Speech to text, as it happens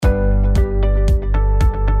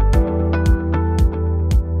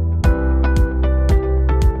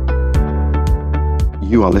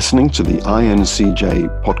You are listening to the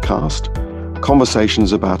INCJ podcast,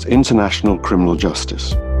 Conversations about International Criminal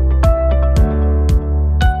Justice.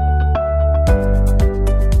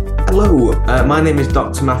 Hello, my name is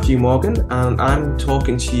Dr. Matthew Morgan, and I'm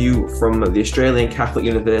talking to you from the Australian Catholic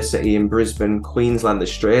University in Brisbane, Queensland,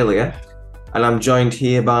 Australia. And I'm joined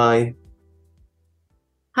here by...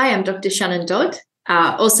 Hi, I'm Dr. Shannon Dodd,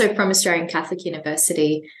 also from Australian Catholic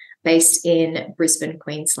University, based in Brisbane,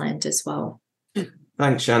 Queensland as well.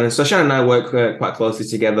 Thanks, Shannon. So Shannon and I work quite closely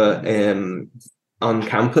together on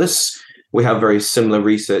campus. We have very similar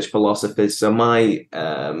research philosophies. So my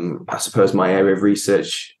area of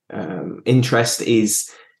research interest is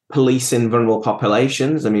policing vulnerable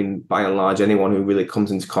populations. I mean, by and large, anyone who really comes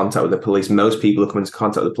into contact with the police, most people who come into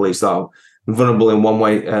contact with the police are vulnerable in one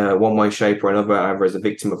way, shape or another, either as a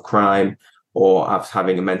victim of crime or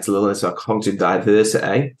having a mental illness or cognitive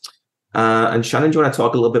diversity. And Shannon, do you want to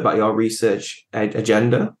talk a little bit about your research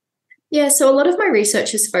agenda? Yeah, so a lot of my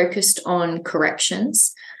research is focused on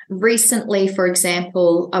corrections. Recently, for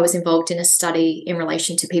example, I was involved in a study in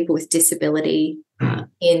relation to people with disability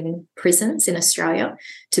in prisons in Australia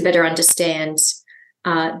to better understand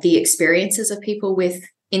the experiences of people with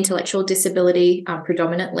intellectual disability,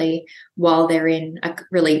 predominantly while they're in a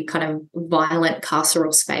really kind of violent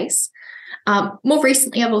carceral space. More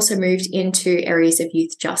recently, I've also moved into areas of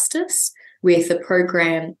youth justice with a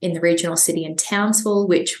program in the regional city in Townsville,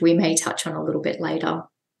 which we may touch on a little bit later.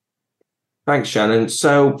 Thanks, Shannon.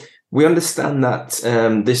 So we understand that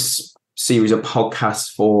this series of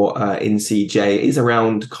podcasts for INCJ is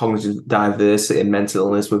around cognitive diversity and mental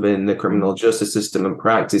illness within the criminal justice system and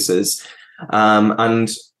practices. And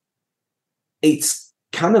it's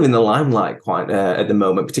kind of in the limelight quite at the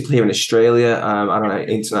moment, particularly here in Australia. I don't know,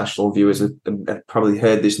 international viewers have probably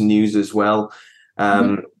heard this news as well,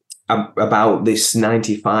 about this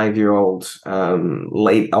 95-year-old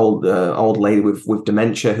old lady with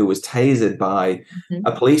dementia who was tasered by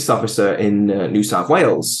a police officer in New South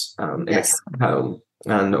Wales in a home.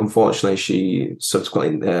 And unfortunately, she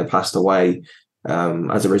subsequently passed away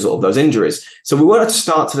as a result of those injuries. So we wanted to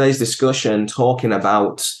start today's discussion talking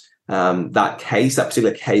about that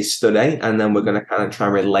particular case study, and then we're going to kind of try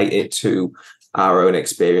and relate it to our own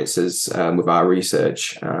experiences with our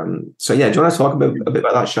research. So yeah, do you want to talk a bit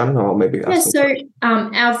about that, Shannon, or maybe?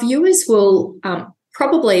 Our viewers will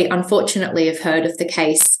probably, unfortunately, have heard of the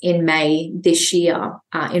case in May this year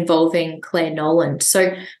involving Claire Noland.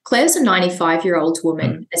 So Claire's a 95-year-old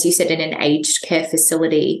woman, as you said, in an aged care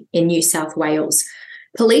facility in New South Wales.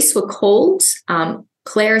 Police were called.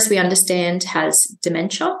 Claire, as we understand, has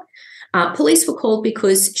dementia. Police were called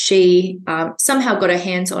because she somehow got her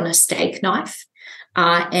hands on a steak knife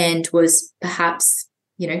and was perhaps,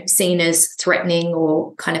 seen as threatening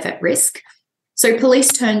or kind of at risk. So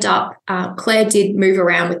police turned up. Claire did move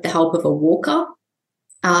around with the help of a walker.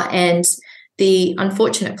 And the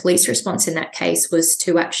unfortunate police response in that case was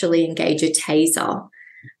to actually engage a taser,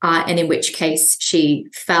 and in which case she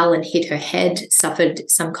fell and hit her head, suffered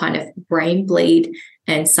some kind of brain bleed,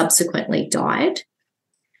 and subsequently died.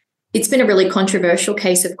 It's been a really controversial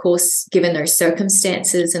case, of course, given those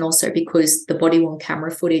circumstances, and also because the body-worn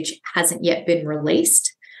camera footage hasn't yet been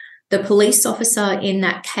released. The police officer in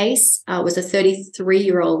that case was a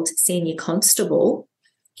 33-year-old senior constable.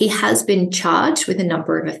 He has been charged with a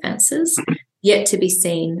number of offences, yet to be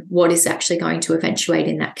seen what is actually going to eventuate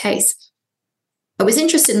in that case. I was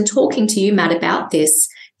interested in talking to you, Matt, about this,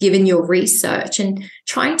 given your research, and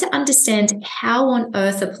trying to understand how on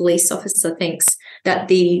earth a police officer thinks that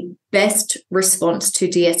the best response to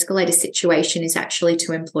de-escalate a situation is actually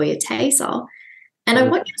to employ a taser. And I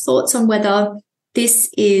want your thoughts on whether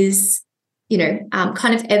this is,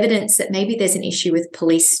 kind of evidence that maybe there's an issue with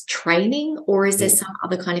police training, or is there some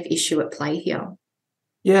other kind of issue at play here?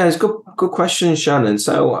 Yeah, it's good question, Shannon.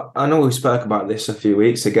 So I know we spoke about this a few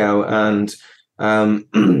weeks ago, and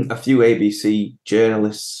a few ABC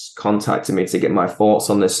journalists contacted me to get my thoughts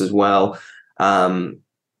on this as well.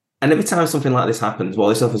 And every time something like this happens, well,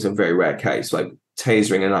 this is a very rare case. Like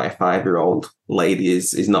tasering a 95-year-old lady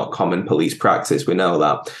is not common police practice. We know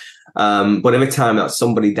that. But every time that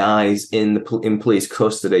somebody dies in police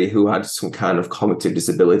custody who had some kind of cognitive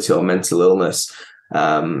disability or mental illness,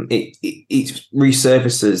 it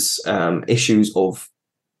resurfaces issues of,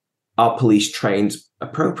 are police trained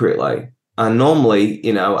appropriately? And normally,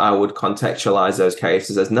 I would contextualize those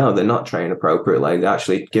cases as, no, they're not trained appropriately. They're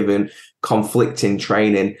actually given conflicting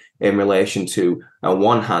training in relation to, on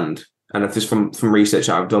one hand, and if this from research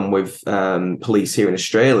I've done with police here in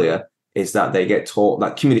Australia, is that they get taught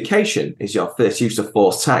that communication is your first use of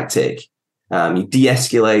force tactic. You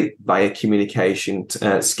de-escalate via communication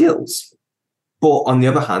skills. But on the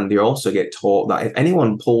other hand, you also get taught that if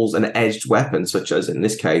anyone pulls an edged weapon, such as in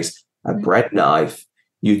this case, a bread knife,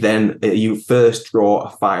 you first draw a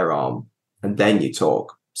firearm and then you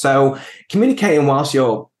talk. So communicating whilst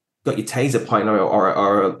you're got your taser pointing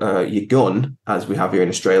or your gun, as we have here in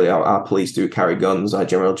Australia, our police do carry guns, our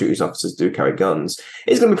general duties officers do carry guns.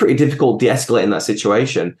 It's going to be pretty difficult de-escalating that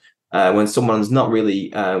situation when someone's not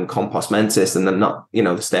really compos mentis and they're not,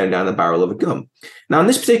 staring down the barrel of a gun. Now, in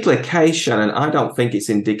this particular case, Shannon, I don't think it's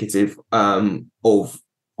indicative of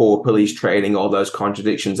poor police training or those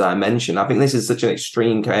contradictions I mentioned. I think this is such an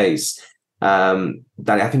extreme case that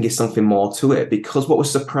I think is something more to it, because what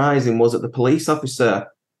was surprising was that the police officer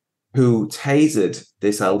who tasered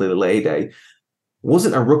this elderly lady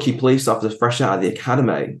wasn't a rookie police officer fresh out of the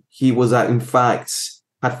academy. He was, in fact,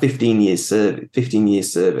 had 15 years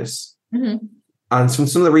service. Mm-hmm. And from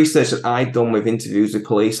some of the research that I'd done with interviews with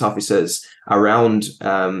police officers around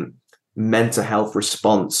mental health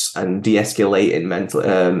response and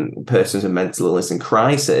de-escalating persons with mental illness and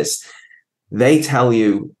crisis, they tell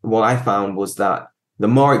you, what I found was that the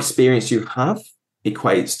more experience you have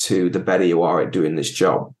equates to the better you are at doing this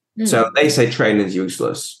job. So they say training is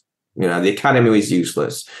useless. The academy is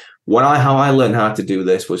useless. How I learned how to do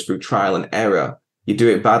this was through trial and error. You do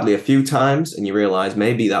it badly a few times and you realize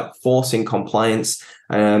maybe that forcing compliance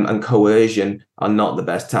and coercion are not the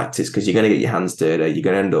best tactics, because you're going to get your hands dirty. You're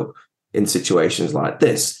going to end up in situations like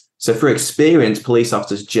this. So through experience, police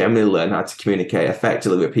officers generally learn how to communicate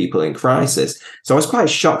effectively with people in crisis. So I was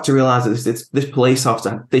quite shocked to realize that this police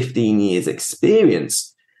officer had 15 years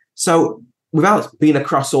experience. So without being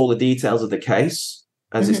across all the details of the case,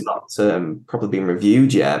 as it's not probably been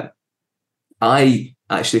reviewed yet, I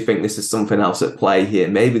actually think this is something else at play here.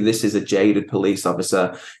 Maybe this is a jaded police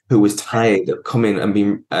officer who was tired of coming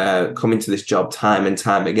to this job time and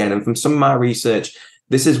time again. And from some of my research,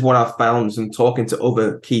 this is what I've found from talking to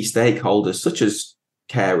other key stakeholders, such as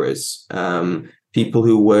carers, people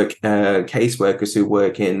who work, caseworkers who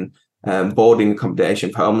work in boarding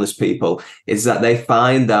accommodation for homeless people, is that they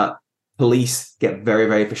find that police get very,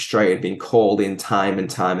 very frustrated being called in time and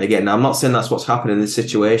time again. Now, I'm not saying that's what's happened in this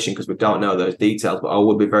situation, because we don't know those details, but I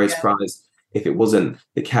would be very surprised if it wasn't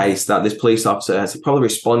the case that this police officer has probably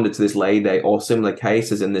responded to this lady or similar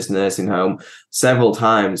cases in this nursing home several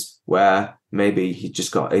times where maybe he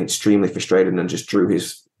just got extremely frustrated and just drew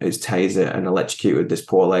his taser and electrocuted this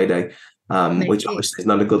poor lady, which obviously is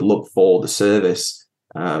not a good look for the service.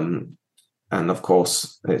 And of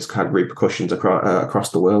course, it's had repercussions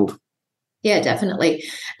across the world. Yeah, definitely.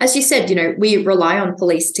 As you said, we rely on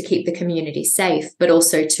police to keep the community safe, but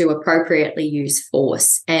also to appropriately use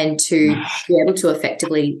force and to be able to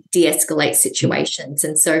effectively de-escalate situations.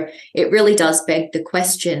 And so it really does beg the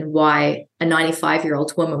question why a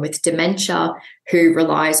 95-year-old woman with dementia who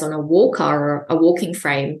relies on a walker or a walking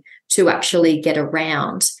frame to actually get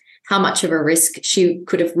around, how much of a risk she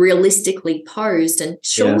could have realistically posed. And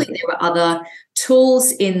surely there were other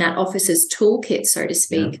tools in that officer's toolkit, so to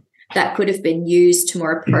speak, that could have been used to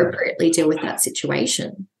more appropriately deal with that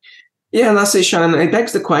situation. Yeah, and that's it, Shannon. It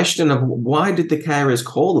begs the question of why did the carers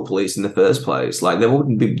call the police in the first place? Like, they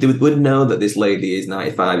would know that this lady is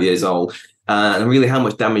 95 years old, and really how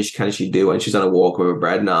much damage can she do when she's on a walk with a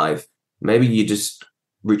bread knife? Maybe you just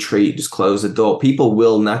retreat, just close the door. People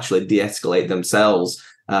will naturally de-escalate themselves.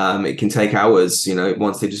 It can take hours,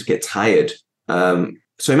 once they just get tired.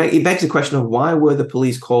 So it begs the question of why were the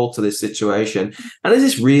police called to this situation? And is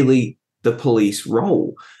this really the police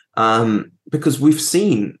role? Because we've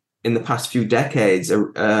seen in the past few decades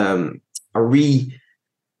a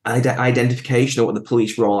re-identification of what the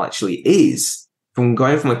police role actually is, from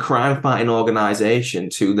going from a crime-fighting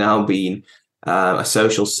organization to now being a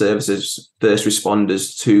social services first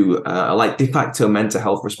responders to like de facto mental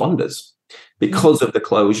health responders. Because of the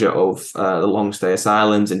closure of the long-stay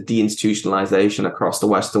asylums and deinstitutionalization across the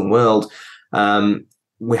Western world,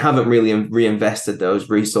 we haven't really reinvested those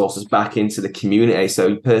resources back into the community,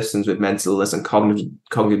 so persons with mental illness and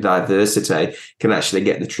cognitive diversity can actually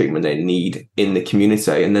get the treatment they need in the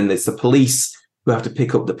community. And then there's the police who have to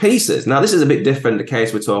pick up the pieces. Now, this is a bit different, the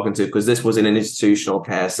case we're talking to, because this was in an institutional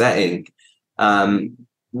care setting,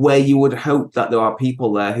 where you would hope that there are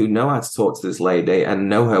people there who know how to talk to this lady and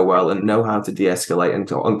know her well and know how to de-escalate and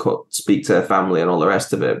to speak to her family and all the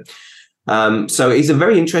rest of it. So it's a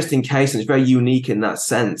very interesting case and it's very unique in that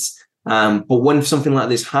sense. But when something like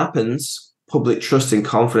this happens, public trust and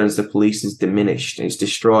confidence in the police is diminished and it's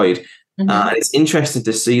destroyed. And it's interesting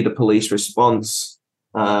to see the police response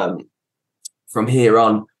from here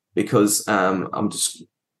on, because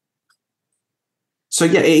So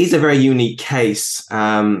yeah, it is a very unique case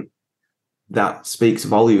that speaks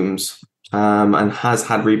volumes. and has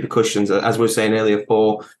had repercussions, as we were saying earlier,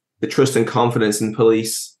 for the trust and confidence in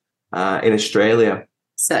police in Australia.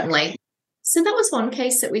 Certainly. So that was one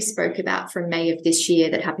case that we spoke about from May of this year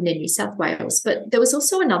that happened in New South Wales. But there was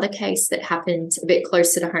also another case that happened a bit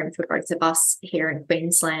closer to home for both of us here in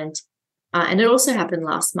Queensland. And it also happened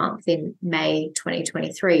last month in May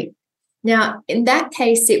 2023. Now, in that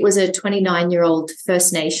case, it was a 29-year-old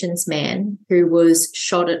First Nations man who was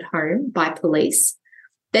shot at home by police.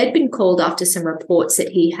 They'd been called after some reports that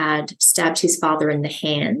he had stabbed his father in the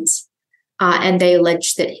hands. And they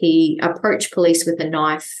alleged that he approached police with a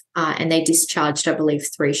knife and they discharged, I believe,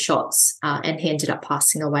 3 shots and he ended up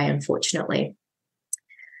passing away, unfortunately.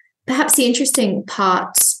 Perhaps the interesting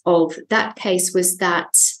part of that case was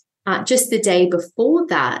that just the day before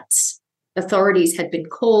that, authorities had been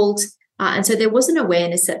called. And so there was an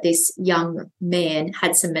awareness that this young man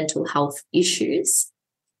had some mental health issues.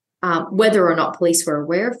 Whether or not police were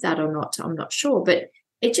aware of that or not, I'm not sure. But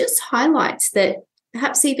it just highlights that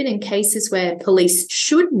perhaps even in cases where police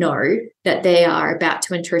should know that they are about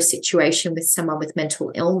to enter a situation with someone with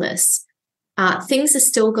mental illness, things are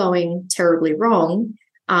still going terribly wrong.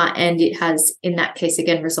 And it has, in that case,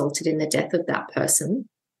 again, resulted in the death of that person.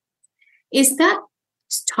 Is that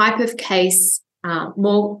type of case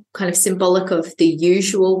more kind of symbolic of the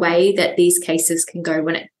usual way that these cases can go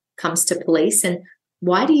when it comes to police? And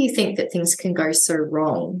why do you think that things can go so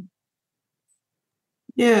wrong?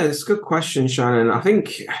 Yeah, it's a good question, Shannon. I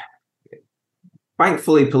think,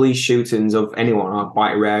 thankfully, police shootings of anyone are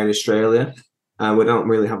quite rare in Australia. We don't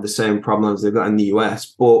really have the same problems they've got in the US,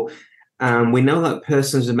 but we know that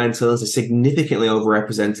persons with mental illness are significantly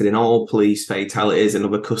overrepresented in all police fatalities and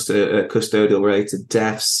other custodial-related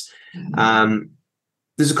deaths.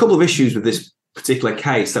 There's a couple of issues with this particular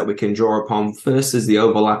case that we can draw upon. First is the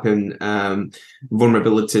overlapping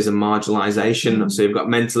vulnerabilities and marginalisation. So you've got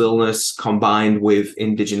mental illness combined with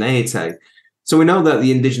indigeneity. So we know that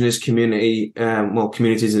the Indigenous community,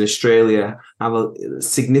 communities in Australia have a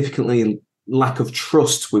significantly lack of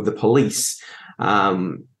trust with the police.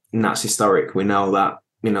 And that's historic. We know that,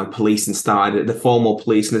 policing started, the formal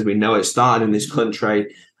policing as we know it started in this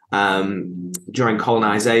country during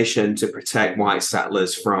colonisation to protect white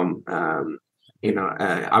settlers from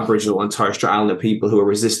Aboriginal and Torres Strait Islander people who are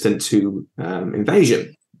resistant to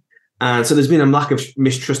invasion. And so there's been a lack of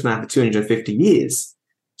mistrust now for 250 years.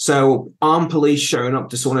 So armed police showing up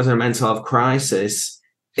to someone who's in a mental health crisis,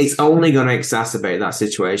 it's only going to exacerbate that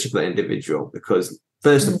situation for the individual because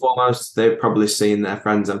first and foremost, they've probably seen their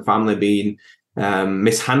friends and family being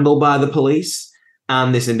mishandled by the police.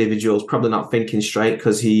 And this individual is probably not thinking straight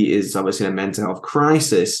because he is obviously in a mental health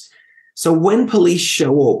crisis. So when police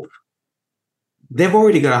show up, they've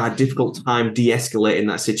already got a difficult time de-escalating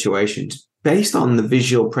that situation based on the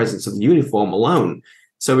visual presence of the uniform alone.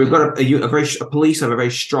 So we've got a police have a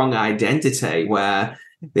very strong identity where,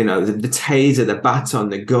 the taser, the baton,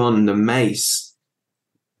 the gun, the mace,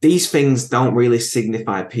 these things don't really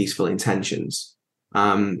signify peaceful intentions.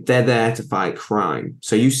 They're there to fight crime.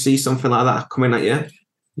 So you see something like that coming at you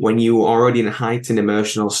when you are already in a heightened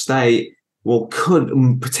emotional state, could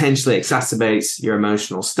potentially exacerbate your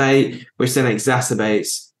emotional state, which then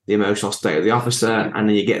exacerbates the emotional state of the officer, and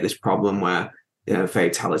then you get this problem where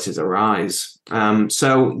fatalities arise.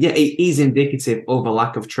 It is indicative of a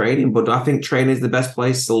lack of training, but I think training is the best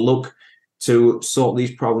place to look to sort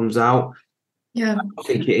these problems out. Yeah, I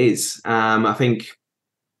think it is. I think,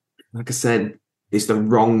 like I said, it's the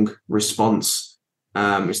wrong response.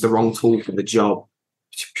 It's the wrong tool for the job,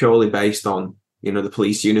 purely based on the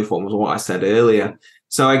police uniform, was what I said earlier.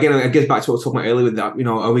 So again, it gets back to what I was talking about earlier with that,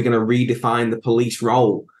 are we going to redefine the police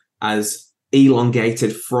role as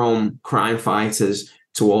elongated from crime fighters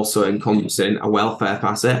to also encompassing a welfare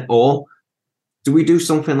facet? Or do we do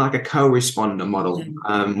something like a co-responder model,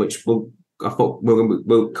 which I thought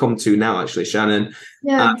we'll come to now, actually, Shannon,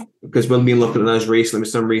 because we've been looking at those recently with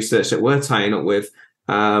some research that we're tying up with.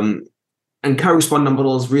 And co-responder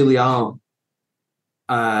models really are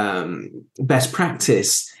best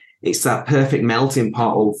practice. It's that perfect melting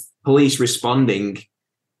pot of police responding,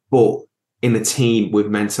 but in a team with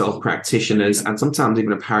mental health practitioners and sometimes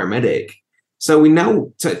even a paramedic. So we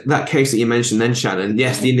know that case that you mentioned then, Shannon,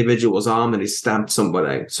 yes, the individual was armed and he stabbed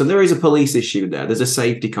somebody. So there is a police issue there. There's a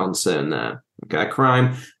safety concern there. Okay, a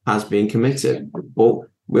crime has been committed. But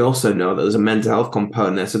we also know that there's a mental health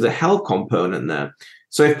component there. So there's a health component there.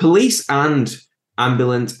 So if police and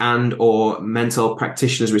ambulance and or mental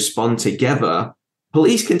practitioners respond together,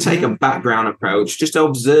 police can take a background approach, just to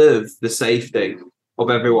observe the safety of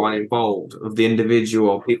everyone involved, of the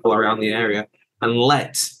individual, people around the area, and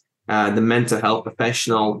let the mental health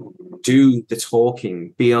professional do the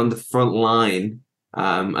talking, be on the front line,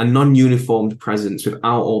 a non-uniformed presence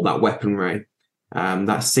without all that weaponry.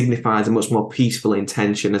 That signifies a much more peaceful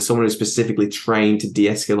intention as someone who's specifically trained to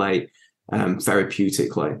de-escalate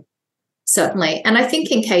therapeutically. Certainly. And I think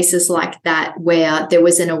in cases like that, where there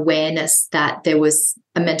was an awareness that there was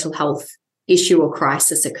a mental health issue or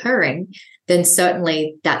crisis occurring, then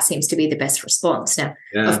certainly that seems to be the best response. Now,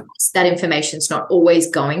 of course, that information is not always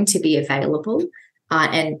going to be available.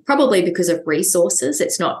 And probably because of resources,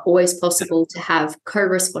 it's not always possible to have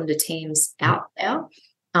co-responder teams out there.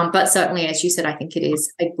 But certainly, as you said, I think it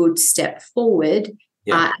is a good step forward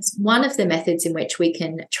as one of the methods in which we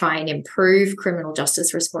can try and improve criminal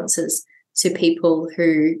justice responses to people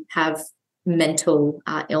who have mental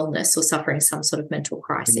illness or suffering some sort of mental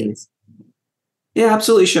crisis. Yeah,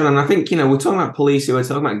 absolutely, Shannon. I think, we're talking about police, we're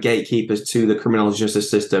talking about gatekeepers to the criminal justice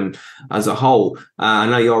system as a whole. I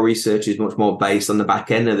know your research is much more based on the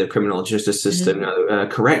back end of the criminal justice system,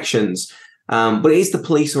 corrections, but it is the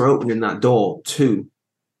police who are opening that door to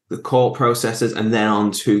the court processes and then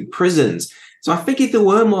on to prisons. So I think if there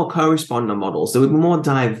were more co-responder models, there would be more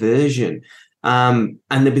diversion, and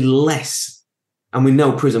there'd be less. And we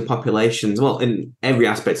know prison populations, well, in every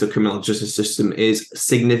aspect of the criminal justice system, is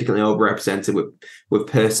significantly overrepresented with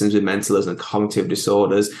persons with mental illness and cognitive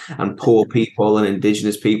disorders, and poor people and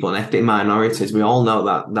Indigenous people and ethnic minorities. We all know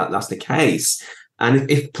that that's the case.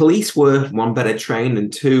 And if police were, one, better trained,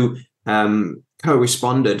 and two,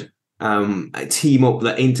 co-responded, team up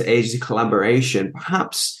that interagency collaboration,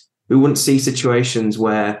 perhaps we wouldn't see situations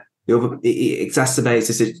where it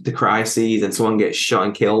exacerbates the crises and someone gets shot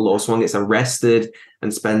and killed, or someone gets arrested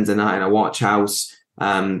and spends the night in a watch house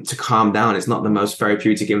to calm down. It's not the most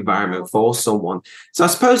therapeutic environment for someone. So I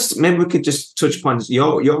suppose maybe we could just touch upon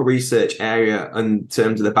your research area in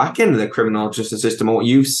terms of the back end of the criminal justice system, or what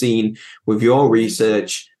you've seen with your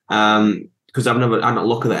research, because I've not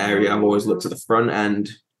looked at the area. I've always looked at the front end.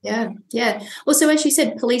 Yeah. Well, so as you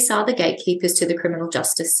said, police are the gatekeepers to the criminal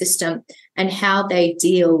justice system, and how they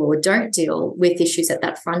deal or don't deal with issues at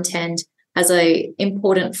that front end has an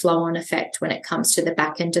important flow-on effect when it comes to the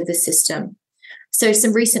back end of the system. So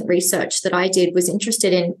some recent research that I did was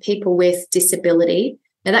interested in people with disability.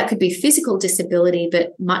 Now, that could be physical disability,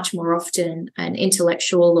 but much more often an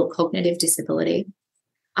intellectual or cognitive disability.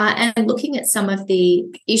 And looking at some of the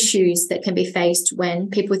issues that can be faced when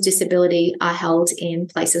people with disability are held in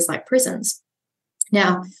places like prisons.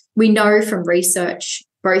 Now, we know from research,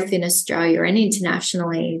 both in Australia and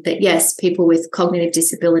internationally, that yes, people with cognitive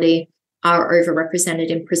disability are overrepresented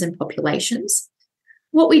in prison populations.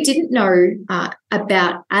 What we didn't know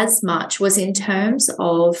about as much was in terms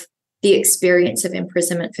of the experience of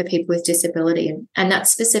imprisonment for people with disability. And that's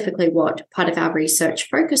specifically what part of our research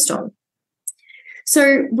focused on.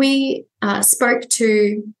 So we spoke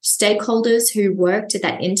to stakeholders who worked at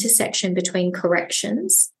that intersection between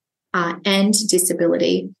corrections and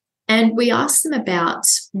disability, and we asked them about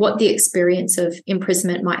what the experience of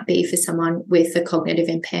imprisonment might be for someone with a cognitive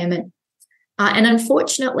impairment. And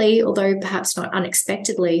unfortunately, although perhaps not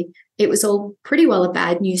unexpectedly, it was all pretty well a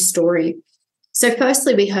bad news story. So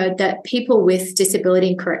firstly, we heard that people with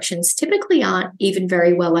disability in corrections typically aren't even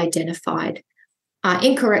very well identified.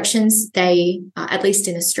 In corrections, they, at least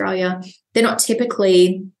in Australia, they're not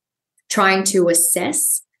typically trying to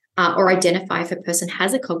assess or identify if a person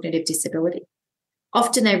has a cognitive disability.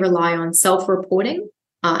 Often they rely on self-reporting,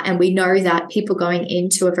 and we know that people going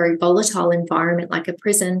into a very volatile environment like a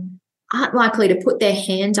prison aren't likely to put their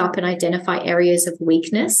hand up and identify areas of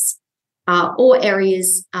weakness or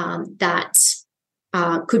areas that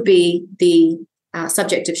could be the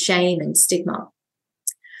subject of shame and stigma.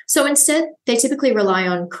 So instead, they typically rely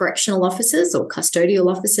on correctional officers or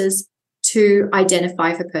custodial officers to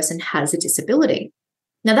identify if a person has a disability.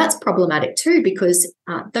 Now, that's problematic too, because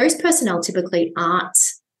those personnel typically aren't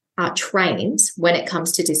trained when it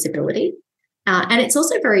comes to disability. And it's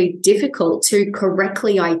also very difficult to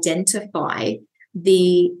correctly identify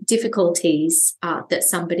the difficulties that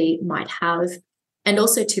somebody might have, and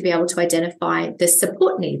also to be able to identify the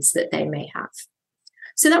support needs that they may have.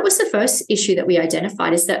 So that was the first issue that we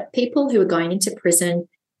identified, is that people who are going into prison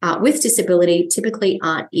with disability typically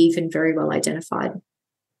aren't even very well identified.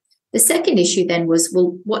 The second issue then was,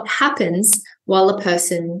 well, what happens while a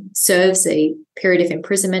person serves a period of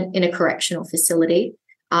imprisonment in a correctional facility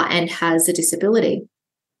and has a disability?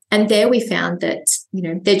 And there we found that,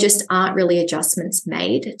 there just aren't really adjustments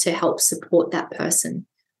made to help support that person.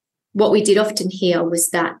 What we did often hear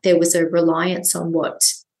was that there was a reliance on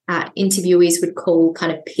what interviewees would call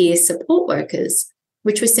kind of peer support workers,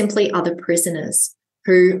 which were simply other prisoners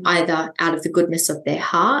who either out of the goodness of their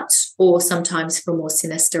heart or sometimes for more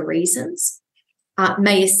sinister reasons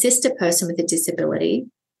may assist a person with a disability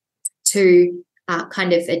to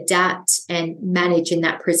kind of adapt and manage in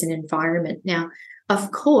that prison environment. Now,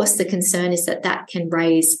 of course, the concern is that that can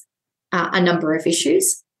raise a number of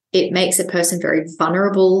issues. It makes a person very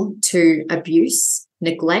vulnerable to abuse,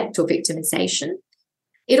 neglect, or victimization.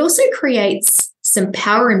 It also creates some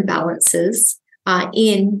power imbalances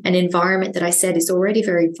in an environment that I said is already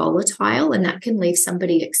very volatile, and that can leave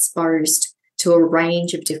somebody exposed to a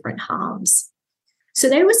range of different harms. So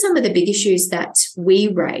they were some of the big issues that we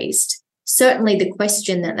raised. Certainly the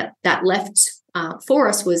question that left for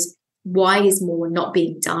us was, why is more not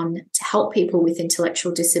being done to help people with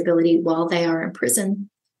intellectual disability while they are in prison?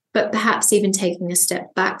 But perhaps even taking a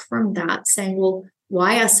step back from that, saying, well,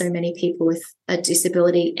 why are so many people with a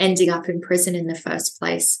disability ending up in prison in the first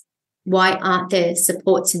place? Why aren't there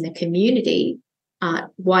supports in the community?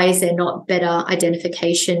 Why is there not better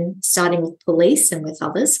identification, starting with police and with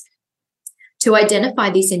others, to identify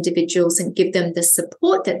these individuals and give them the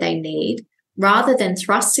support that they need, rather than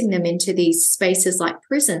thrusting them into these spaces like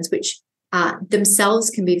prisons, which themselves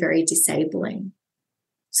can be very disabling?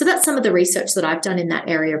 So that's some of the research that I've done in that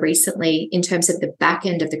area recently in terms of the back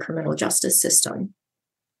end of the criminal justice system.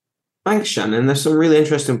 Thanks, Shannon. There's some really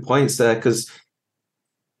interesting points there, because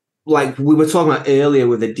like we were talking about earlier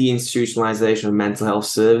with the deinstitutionalization of mental health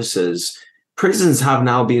services, prisons have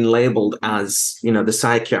now been labeled as, the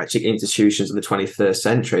psychiatric institutions of the 21st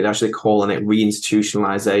century. They're actually calling it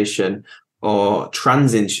reinstitutionalization or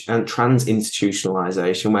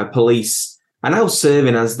trans-institutionalization, where police are now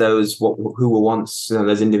serving as those who were once,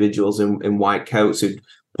 those individuals in white coats who'd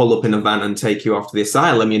pull up in a van and take you off to the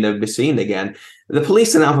asylum, you'd never be seen again. The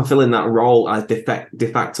police are now fulfilling that role as de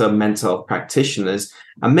facto mental health practitioners,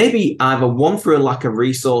 and maybe either one, through a lack of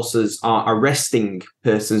resources, are arresting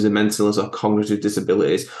persons with mental illness or cognitive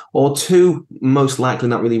disabilities, or two, most likely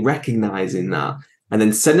not really recognizing that, and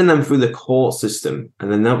then sending them through the court system,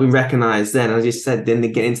 and then they'll be recognized then. As you said, then they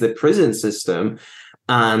get into the prison system,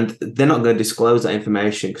 and they're not going to disclose that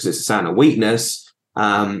information because it's a sign of weakness.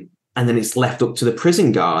 And then it's left up to the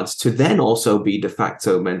prison guards to then also be de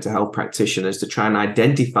facto mental health practitioners to try and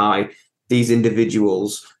identify these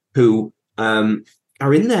individuals who are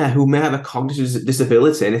in there, who may have a cognitive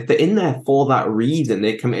disability. And if they're in there for that reason,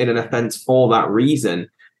 they committed an offence for that reason,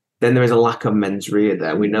 then there is a lack of mens rea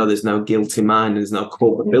there. We know there's no guilty mind, there's no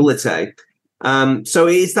culpability. So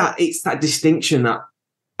it's that distinction that,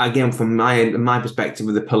 again, from my perspective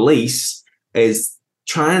with the police, is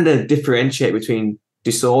trying to differentiate between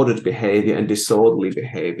disordered behavior and disorderly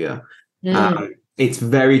behavior. It's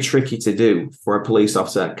very tricky to do for a police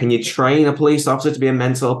officer. Can you train a police officer to be a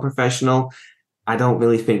mental health professional? I don't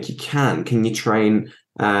really think you can. Can you train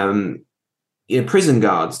prison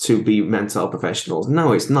guards to be mental health professionals?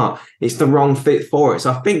 No, it's not. It's the wrong fit for it. So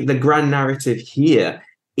I think the grand narrative here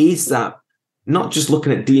is that not just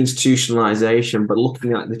looking at deinstitutionalization, but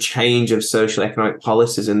looking at the change of social economic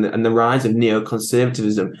policies and the rise of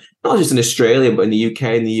neoconservatism, not just in Australia, but in the UK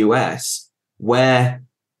and the US, where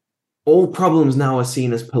all problems now are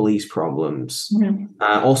seen as police problems.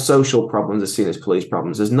 All social problems are seen as police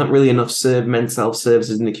problems. There's not really enough mental health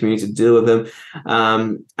services in the community to deal with them.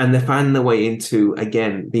 And they're finding their way into,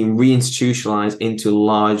 again, being reinstitutionalized into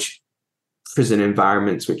large prison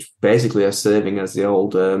environments, which basically are serving as the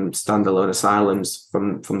old standalone asylums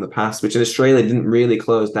from the past, which in Australia didn't really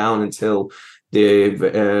close down until the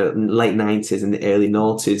late 90s and the early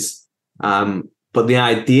noughties. But the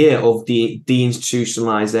idea of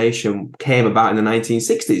deinstitutionalization came about in the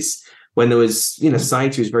 1960s, when there was,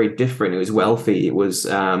 society was very different. It was wealthy. It was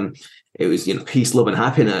peace, love, and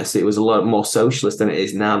happiness. It was a lot more socialist than it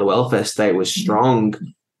is now. The welfare state was strong.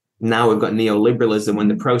 Now we've got neoliberalism. When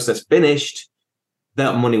the process finished,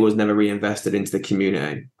 that money was never reinvested into the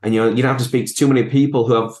community. And you don't have to speak to too many people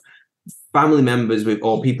who have family members with,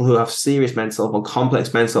 or people who have serious mental health or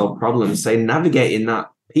complex mental health problems, say navigating that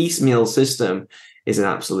piecemeal system is an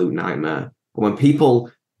absolute nightmare. But when people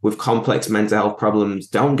with complex mental health problems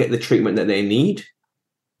don't get the treatment that they need,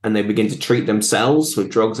 and they begin to treat themselves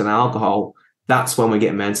with drugs and alcohol, that's when we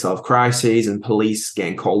get mental health crises and police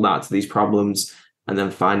getting called out to these problems and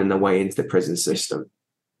then finding their way into the prison system.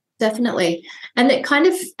 Definitely. And it kind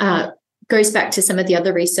of goes back to some of the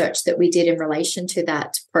other research that we did in relation to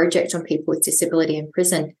that project on people with disability in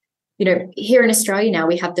prison. Here in Australia now,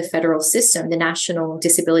 we have the federal system, the National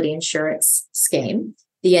Disability Insurance Scheme,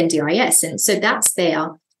 the NDIS. And so that's there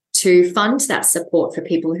to fund that support for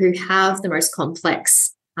people who have the most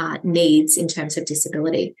complex needs in terms of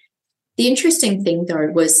disability. The interesting thing, though,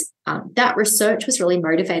 was that research was really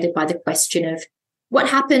motivated by the question of, what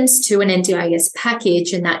happens to an NDIS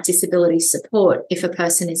package and that disability support if a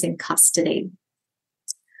person is in custody?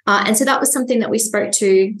 And so that was something that we spoke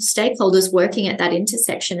to stakeholders working at that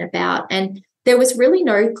intersection about, and there was really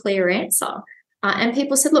no clear answer. And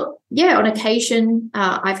people said, look, yeah, on occasion,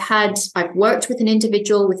 I've worked with an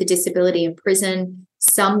individual with a disability in prison.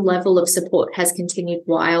 Some level of support has continued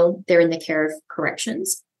while they're in the care of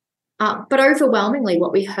corrections. But overwhelmingly,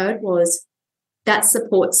 what we heard was that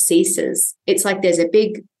support ceases. It's like there's a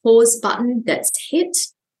big pause button that's hit.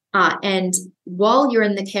 And while you're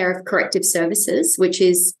in the care of corrective services, which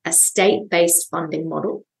is a state-based funding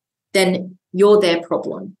model, then you're their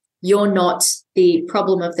problem. You're not the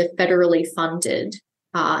problem of the federally funded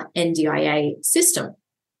NDIA system.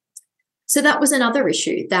 So that was another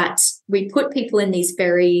issue, that we put people in these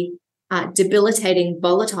very debilitating,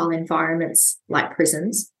 volatile environments like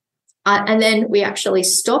prisons, and then we actually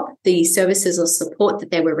stopped the services or support that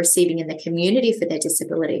they were receiving in the community for their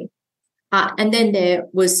disability. And then there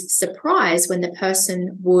was surprise when the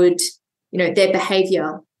person would, their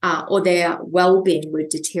behaviour or their well-being would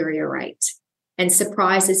deteriorate. And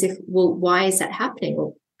surprise as if, well, why is that happening?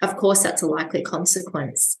 Well, of course, that's a likely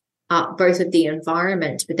consequence, both of the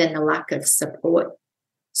environment, but then the lack of support.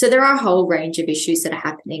 So there are a whole range of issues that are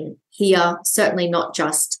happening here, certainly not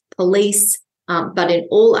just police, but in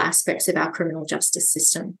all aspects of our criminal justice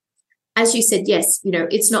system. As you said, yes,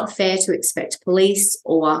 it's not fair to expect police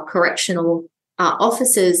or correctional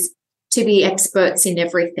officers to be experts in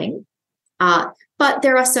everything. But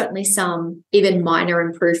there are certainly some even minor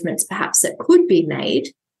improvements perhaps that could be made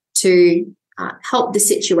to help the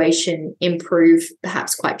situation improve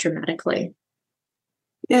perhaps quite dramatically.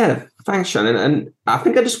 Yeah, thanks, Shannon. And I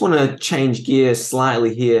think I just want to change gears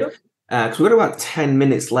slightly here, because we've got about 10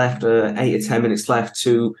 minutes left, 8 or 10 minutes left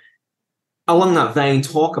to, along that vein,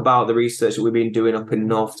 talk about the research that we've been doing up in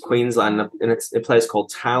North Queensland in a place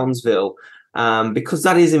called Townsville, because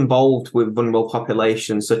that is involved with vulnerable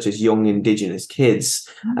populations such as young Indigenous kids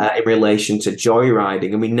in relation to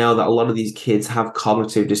joyriding. And we know that a lot of these kids have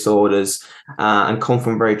cognitive disorders and come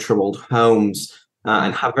from very troubled homes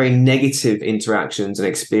and have very negative interactions and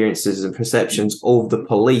experiences and perceptions of the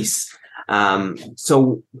police.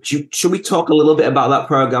 So should we talk a little bit about that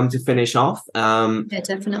program to finish off? Yeah,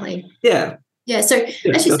 definitely. Yeah. So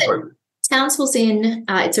as you said, Townsville's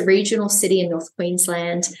it's a regional city in North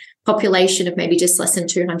Queensland, population of maybe just less than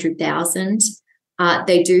 200,000.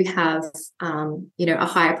 They do have, a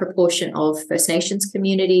higher proportion of First Nations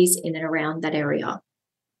communities in and around that area.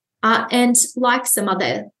 And like some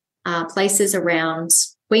other places around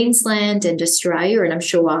Queensland and Australia, and I'm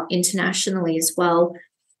sure internationally as well,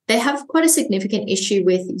 they have quite a significant issue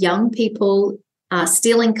with young people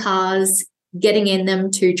stealing cars, getting in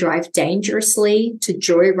them to drive dangerously, to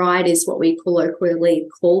joyride is what we colloquially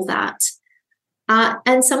call that.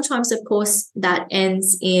 And sometimes, of course, that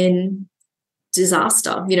ends in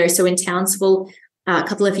disaster. So in Townsville, a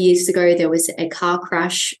couple of years ago, there was a car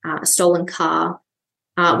crash, a stolen car,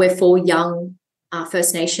 where 4 young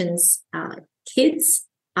First Nations kids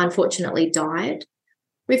unfortunately died.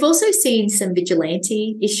 We've also seen some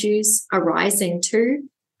vigilante issues arising too.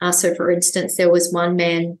 So, for instance, there was one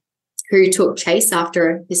man who took chase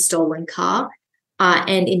after his stolen car,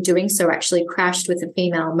 and in doing so actually crashed with a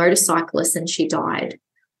female motorcyclist and she died.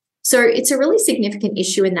 So it's a really significant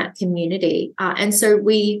issue in that community. And so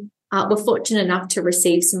we were fortunate enough to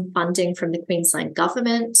receive some funding from the Queensland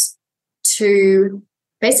government to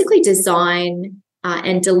basically design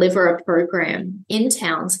and deliver a program in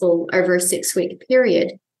Townsville over a 6-week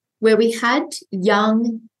period where we had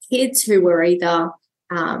young kids who were either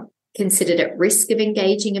considered at risk of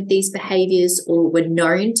engaging of these behaviours or were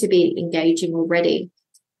known to be engaging already.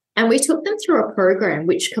 And we took them through a program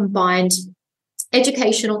which combined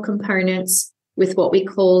educational components with what we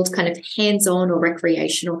called kind of hands-on or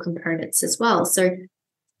recreational components as well. So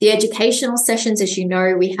the educational sessions, as you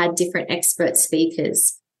know, we had different expert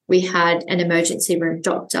speakers. We had an emergency room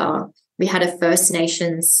doctor. We had a First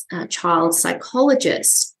Nations child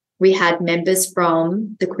psychologist. We had members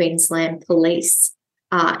from the Queensland Police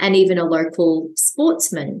and even a local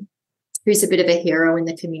sportsman who's a bit of a hero in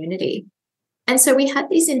the community. And so we had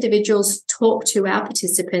these individuals talk to our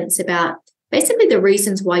participants about basically the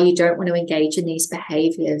reasons why you don't want to engage in these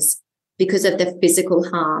behaviours because of the physical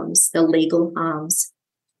harms, the legal harms,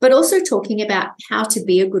 but also talking about how to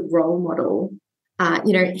be a good role model,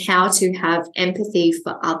 how to have empathy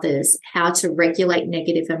for others, how to regulate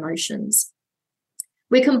negative emotions.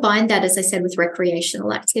 We combined that, as I said, with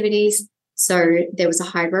recreational activities. So there was a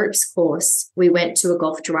high ropes course. We went to a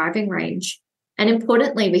golf driving range. And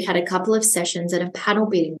importantly, we had a couple of sessions at a paddle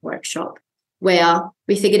beating workshop where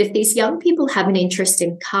we figured if these young people have an interest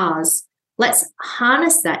in cars, let's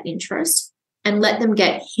harness that interest and let them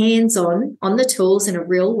get hands-on on the tools in a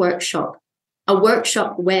real workshop, a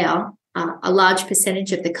workshop where a large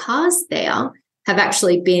percentage of the cars there have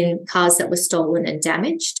actually been cars that were stolen and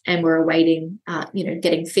damaged and were awaiting,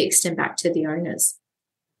 getting fixed and back to the owners.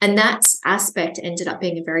 And that aspect ended up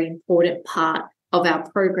being a very important part of our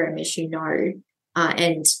program, as you know.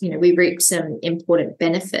 And we reaped some important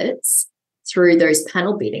benefits through those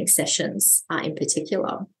panel beating sessions in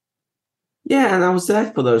particular. Yeah, and I was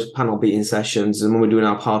there for those panel beating sessions and when we were doing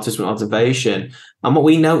our participant observation. And what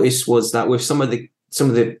we noticed was that with some of the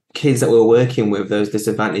kids that we were working with, those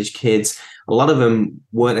disadvantaged kids, a lot of them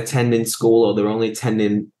weren't attending school, or they're only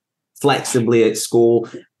attending flexibly at school.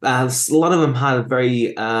 A lot of them had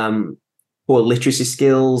very poor literacy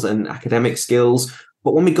skills and academic skills.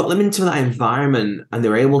 But when we got them into that environment and they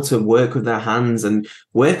were able to work with their hands and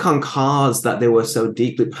work on cars that they were so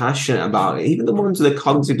deeply passionate about, even the ones with the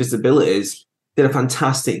cognitive disabilities did a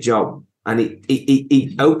fantastic job. And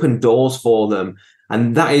it opened doors for them.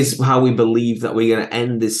 And that is how we believe that we're going to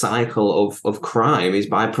end this cycle of crime, is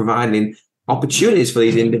by providing opportunities for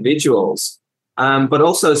these individuals. But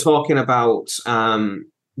also talking about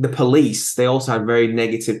the police, they also have very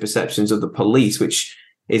negative perceptions of the police, which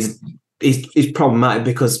is problematic,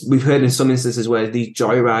 because we've heard in some instances where these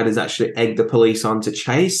joyriders actually egg the police on to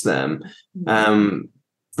chase them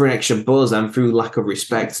for an extra buzz and through lack of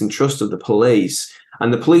respect and trust of the police.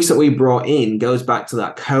 And the police that we brought in goes back to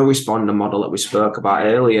that co-responder model that we spoke about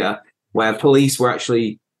earlier, where police were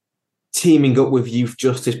actually teaming up with youth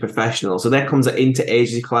justice professionals. So there comes an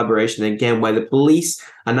interagency collaboration again, where the police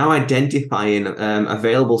are now identifying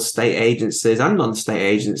available state agencies and non-state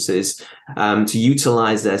agencies to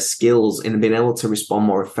utilize their skills in being able to respond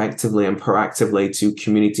more effectively and proactively to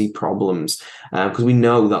community problems. Because we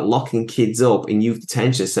know that locking kids up in youth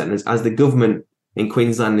detention centres, as the government in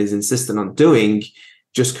Queensland is insisting on doing,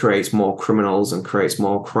 just creates more criminals and creates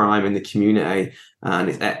more crime in the community, and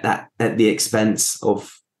it's at the expense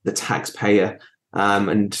of the taxpayer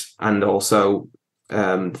and also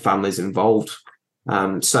families involved.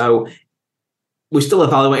 So we're still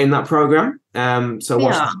evaluating that program. So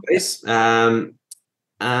watch this space. And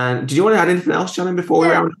did you want to add anything else, Shannon, before we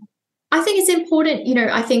round up? I think it's important,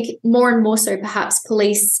 I think more and more so perhaps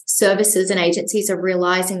police services and agencies are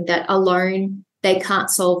realising that alone they can't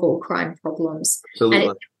solve all crime problems. Absolutely.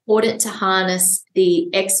 And it's important to harness the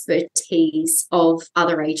expertise of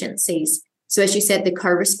other agencies. So as you said, the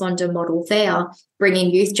co-responder model there, bringing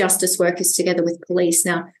youth justice workers together with police.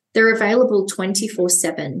 Now, they're available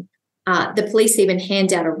 24/7. The police even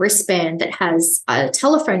hand out a wristband that has a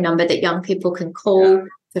telephone number that young people can call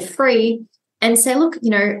for free and say, look,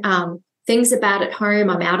 things are bad at home.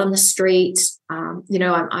 I'm out on the street.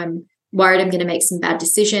 I'm worried I'm going to make some bad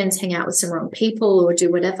decisions, hang out with some wrong people or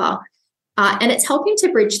do whatever. And it's helping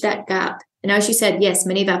to bridge that gap. And as you said, yes,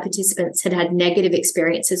 many of our participants had negative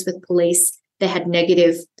experiences with police. They had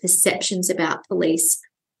negative perceptions about police.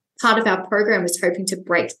 Part of our program was hoping to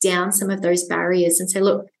break down some of those barriers and say,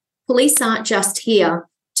 look, police aren't just here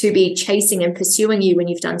to be chasing and pursuing you when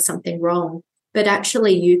you've done something wrong, but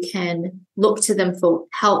actually you can look to them for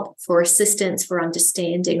help, for assistance, for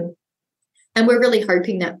understanding. And we're really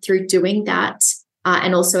hoping that through doing that,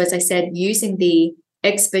 and also, as I said, using the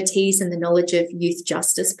expertise and the knowledge of youth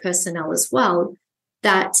justice personnel as well,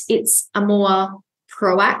 that it's a more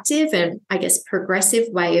proactive and, I guess, progressive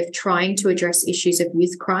way of trying to address issues of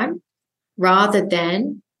youth crime, rather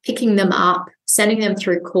than picking them up, sending them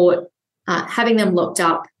through court, having them locked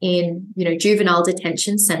up in, juvenile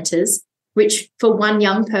detention centres, which for one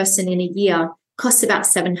young person in a year costs about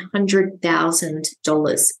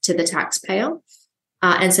 $700,000 to the taxpayer.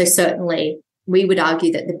 And so certainly we would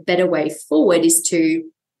argue that the better way forward is to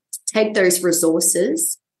take those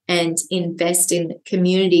resources and invest in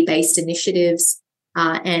community-based initiatives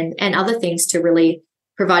and other things to really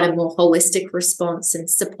provide a more holistic response and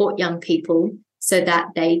support young people so that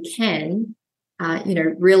they can,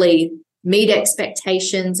 really meet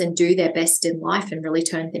expectations and do their best in life and really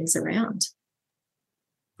turn things around.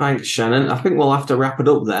 Thanks, Shannon. I think we'll have to wrap it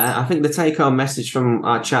up there. I think the take-home message from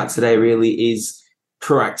our chat today really is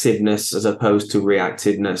proactiveness as opposed to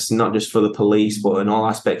reactiveness, not just for the police, but in all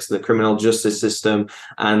aspects of the criminal justice system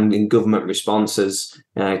and in government responses,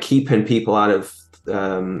 keeping people out of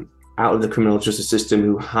the criminal justice system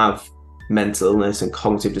who have mental illness and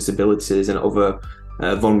cognitive disabilities and other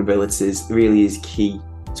vulnerabilities really is key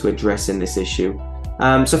to addressing this issue.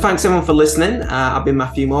 So thanks everyone for listening. I've been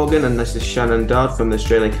Matthew Morgan and this is Shannon Dodd from the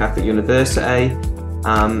Australian Catholic University.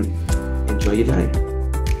 Enjoy your day.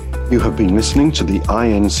 You have been listening to the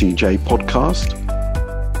INCJ podcast,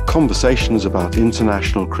 Conversations about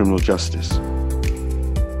International Criminal Justice.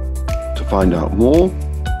 To find out more,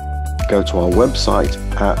 go to our website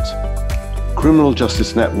at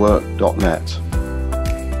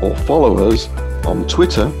criminaljusticenetwork.net or follow us on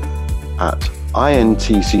Twitter at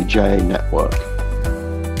INTCJ Network.